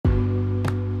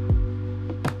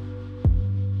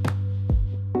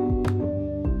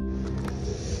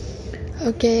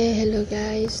Okay, hello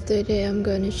guys. Today I'm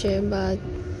gonna share about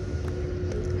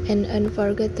an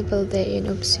unforgettable day in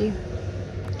UPSI.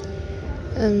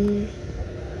 Um,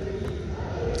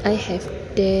 I have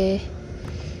day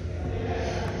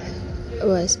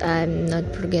I'm not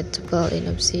forgettable in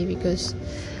UPSI because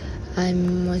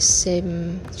I'm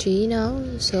Muslim 3 now,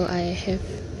 so I have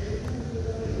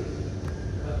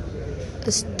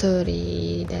a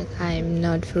story that I'm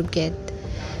not forget.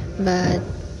 But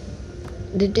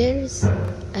the days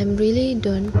I'm really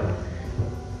don't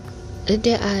the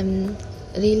day I'm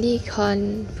really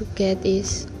can't forget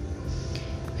is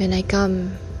when I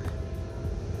come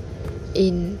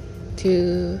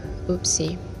into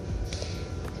UPSI,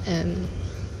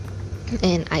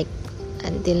 and I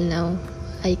until now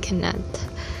I cannot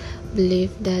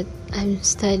believe that I'm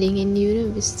studying in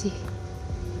university,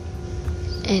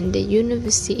 and the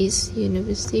university is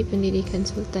University Pendidikan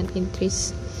Sultan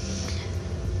Idris.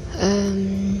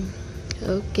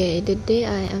 Okay, the day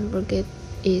I unforget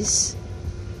is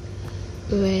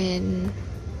when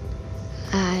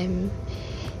I'm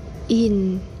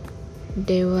in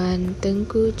Dewan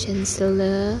Tengku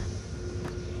Chancellor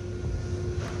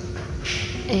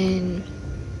and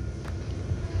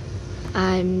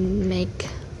I make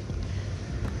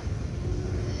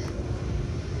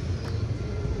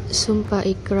Sumpah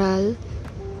Ikrar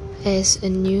as a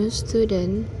new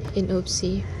student in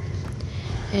UPSI,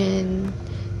 and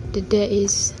the day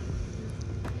is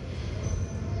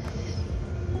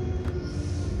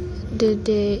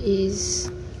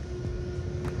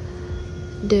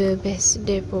the best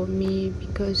day for me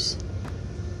because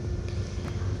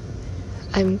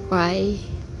I'm cry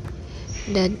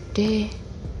that day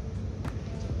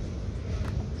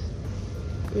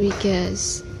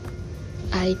because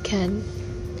I can't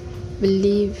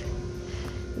believe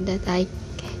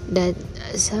that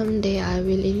someday I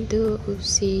will into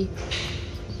UPSI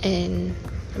and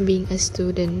being a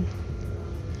student,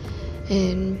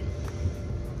 and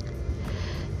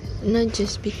not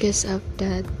just because of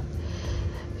that.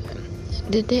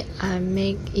 The day I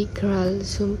make Ikrar,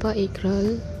 Sumpah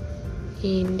Ikrar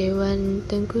in Dewan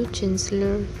Tengku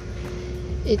Chancellor,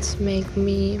 it's make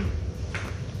me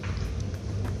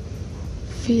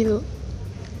feel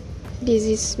this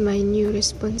is my new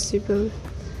responsible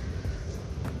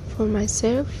for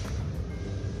myself,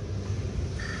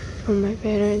 for my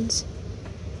parents,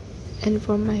 and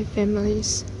for my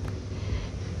families,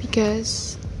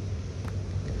 because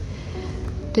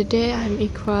the day I'm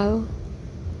equal,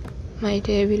 my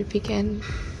day will begin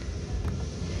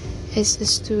as a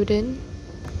student,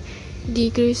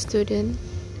 degree student,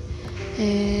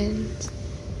 and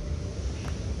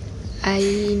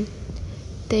I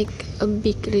take a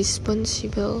big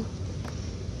responsible,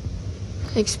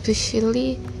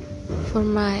 especially for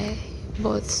my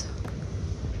both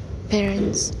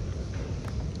parents,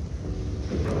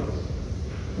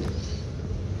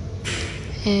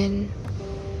 and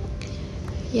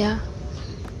yeah,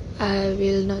 I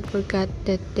will not forget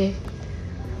that day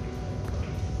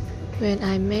when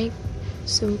I make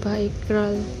Sumpah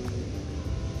Ikrar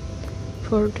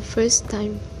for the first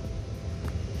time.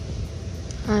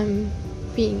 I'm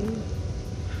being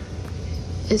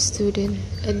a student,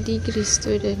 a degree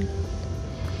student,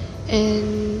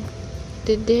 and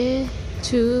the day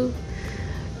to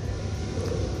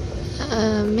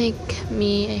make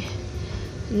me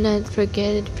not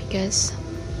forget it because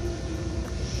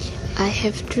I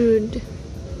have through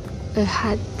a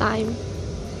hard time,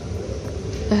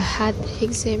 a hard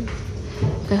exam,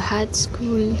 a hard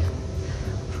school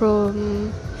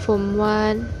from Form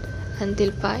 1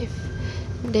 until 5.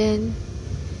 Then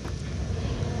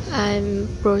I'm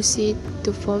proceed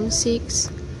to Form 6,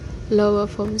 lower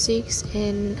Form 6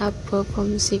 and upper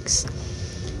Form 6,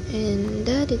 and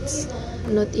that is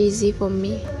not easy for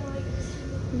me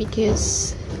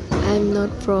because I'm not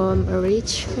from a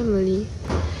rich family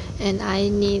and I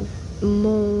need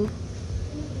more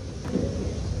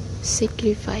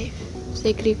sacrifice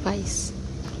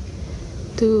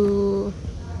to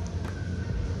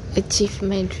achieve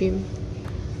my dream.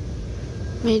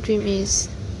 My dream is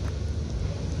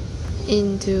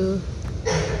into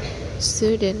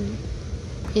student,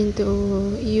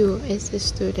 into you as a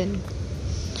student,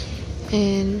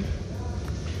 and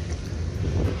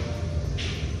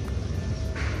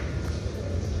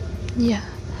yeah,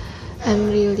 I'm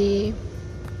really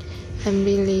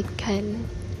can't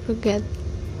forget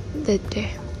that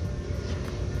day,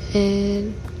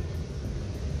 and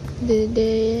the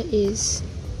day is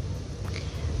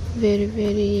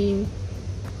very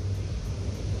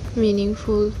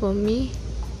meaningful for me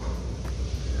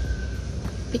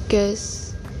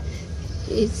because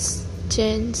it's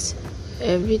changed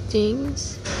everything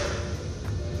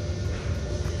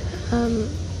um,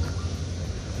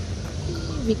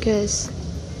 because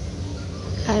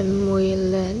I will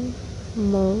learn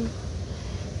more,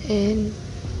 and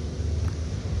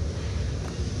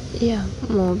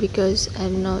more because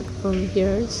I'm not from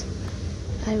here.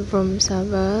 I'm from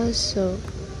Sabah, so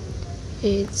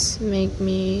it's make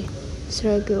me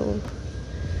struggle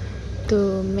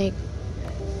to make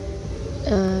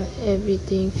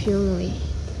everything fluently.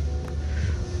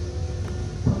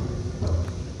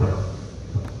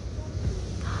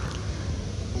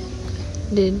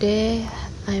 The day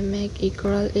I make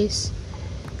equal is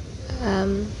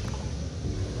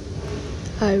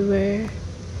I wear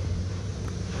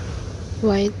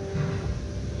white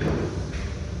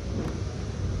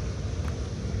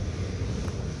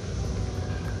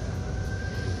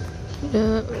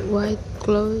white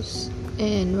clothes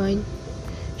and white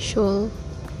shawl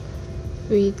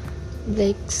with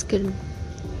black skirt,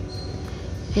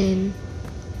 and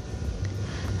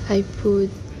I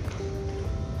put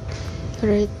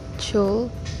red shawl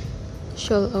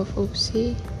of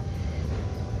Oopsie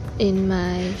in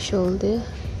my shoulder,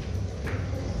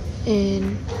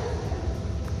 and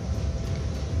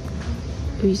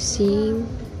we sing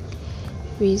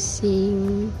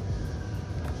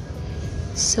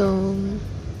song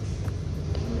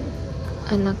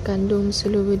anak kandung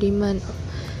Sulu Budiman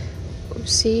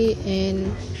Oopsie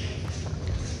and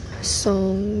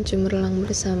song Cemerlang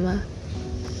Bersama.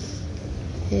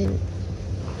 And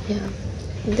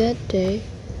that day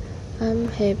I'm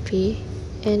happy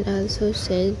and also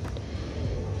sad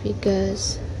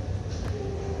because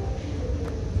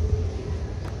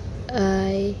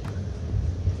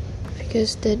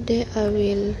that day I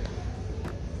will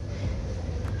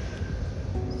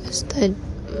start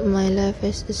my life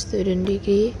as a student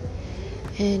degree,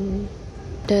 and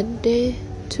that day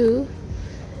too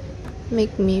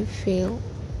make me feel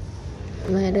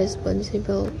my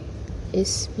responsible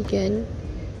is began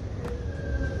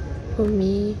for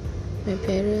me, my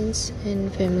parents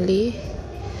and family.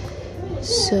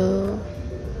 So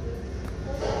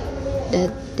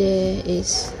that day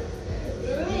is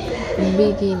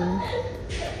begin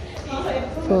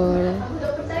for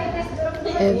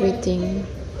everything.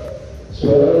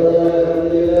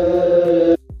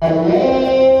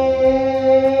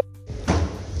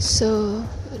 So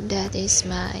that is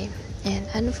my an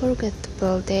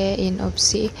unforgettable day in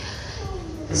Oopsie.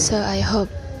 So I hope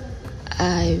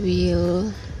I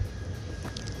will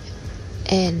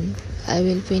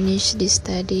finish this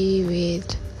study with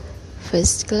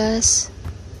first class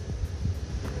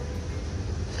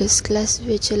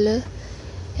bachelor,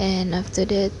 and after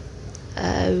that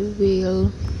I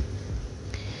will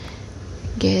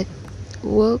get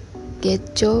work,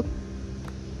 get job,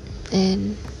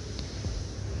 and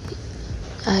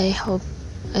I hope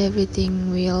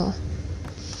everything will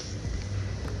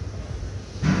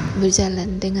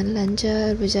berjalan dengan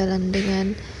lancar, berjalan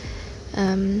dengan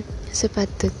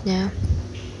sepatutnya.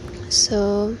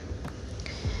 So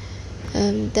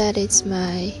that is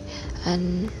my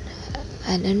an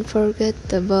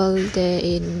unforgettable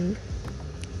day in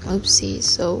Oopsie.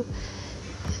 So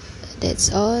that's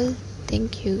all.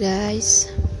 Thank you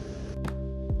guys.